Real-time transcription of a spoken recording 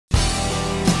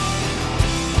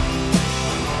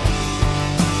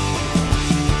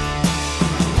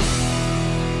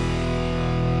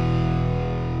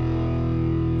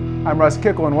I'm Russ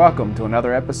Kickle and welcome to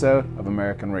another episode of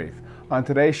American Reef. On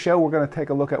today's show, we're going to take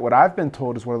a look at what I've been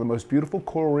told is one of the most beautiful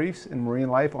coral reefs in marine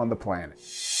life on the planet.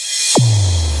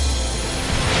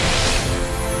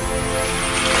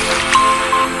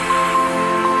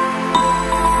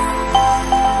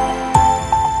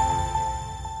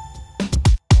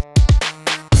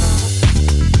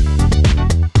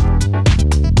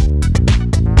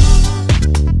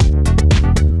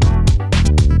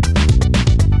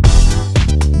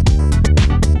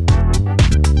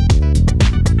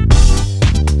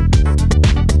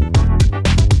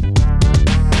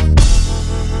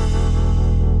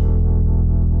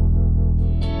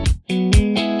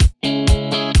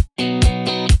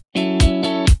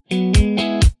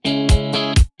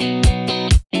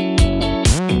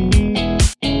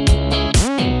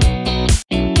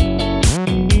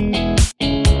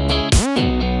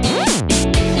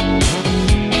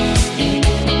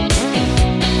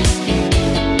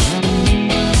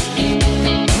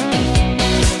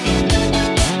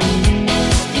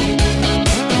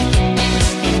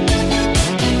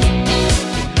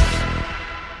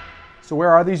 So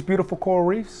where are these beautiful coral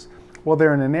reefs? Well,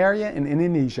 they're in an area in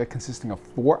Indonesia consisting of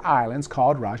 4 islands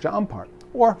called Raja Ampat,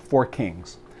 or 4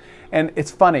 kings. And it's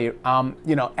funny,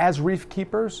 as reef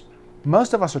keepers,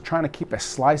 most of us are trying to keep a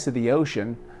slice of the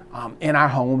ocean in our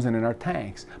homes and in our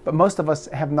tanks. But most of us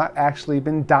have not actually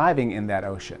been diving in that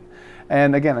ocean.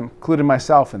 And again, I'm including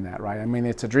myself in that, right? I mean,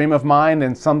 it's a dream of mine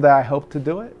and someday I hope to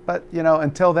do it. But,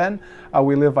 until then,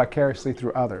 we live vicariously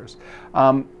through others.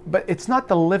 But it's not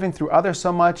the living through others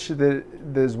so much that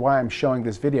is why I'm showing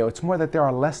this video. It's more that there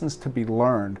are lessons to be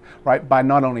learned, right? By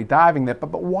not only diving there,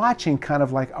 but watching kind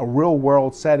of like a real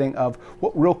world setting of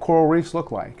what real coral reefs look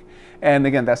like. And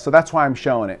again, that's why I'm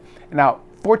showing it. Now,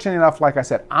 fortunately enough, like I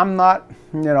said, I'm not,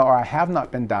 or I have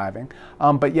not been diving,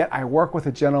 but yet I work with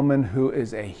a gentleman who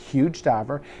is a huge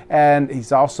diver, and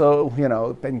he's also,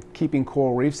 been keeping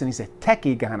coral reefs, and he's a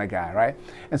techie kind of guy, right?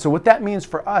 And so what that means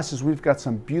for us is we've got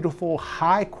some beautiful,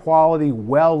 high quality,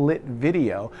 well-lit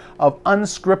video of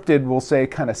unscripted, we'll say,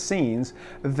 kind of scenes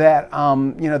that,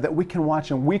 that we can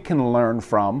watch and we can learn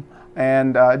from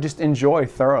and just enjoy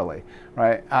thoroughly,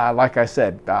 right? Like I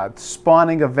said,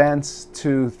 spawning events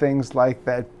to things like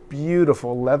that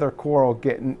beautiful leather coral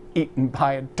getting eaten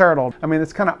by a turtle. I mean,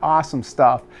 it's kind of awesome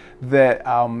stuff that,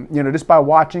 just by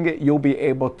watching it, you'll be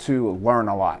able to learn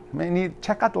a lot. I mean, you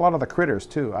check out a lot of the critters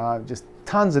too. Just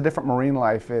tons of different marine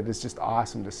life. It is just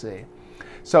awesome to see.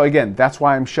 So again, that's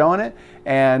why I'm showing it.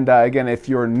 And again, if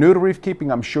you're new to reef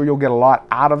keeping, I'm sure you'll get a lot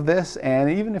out of this.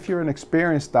 And even if you're an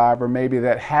experienced diver, maybe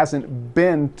that hasn't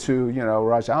been to,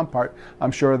 Raja Ampat,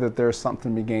 I'm sure that there's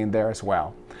something to be gained there as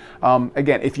well.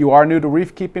 Again, if you are new to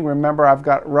reef keeping, remember I've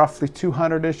got roughly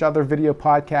 200-ish other video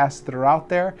podcasts that are out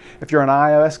there. If you're an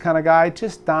iOS kind of guy,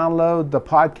 just download the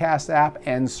podcast app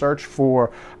and search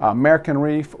for American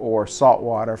Reef or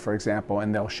Saltwater, for example,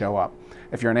 and they'll show up.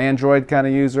 If you're an Android kind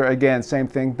of user, again, same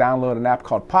thing, download an app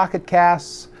called Pocket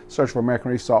Casts, search for American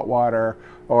Reef Saltwater,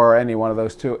 or any one of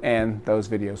those two, and those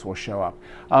videos will show up.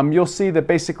 You'll see that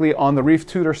basically on the Reef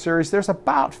Tutor series, there's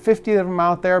about 50 of them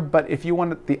out there, but if you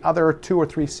want the other 2 or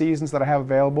 3 seasons that I have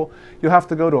available, you'll have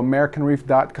to go to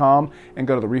AmericanReef.com and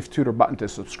go to the Reef Tutor button to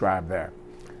subscribe there.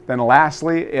 Then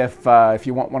lastly, if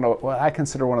you want what I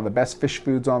consider one of the best fish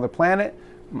foods on the planet,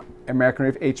 American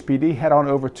Reef HPD, head on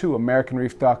over to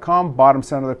AmericanReef.com. Bottom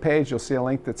center of the page, you'll see a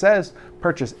link that says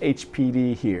Purchase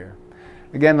HPD here.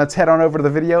 Again, let's head on over to the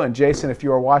video. And Jason, if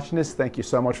you are watching this, thank you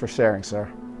so much for sharing, sir.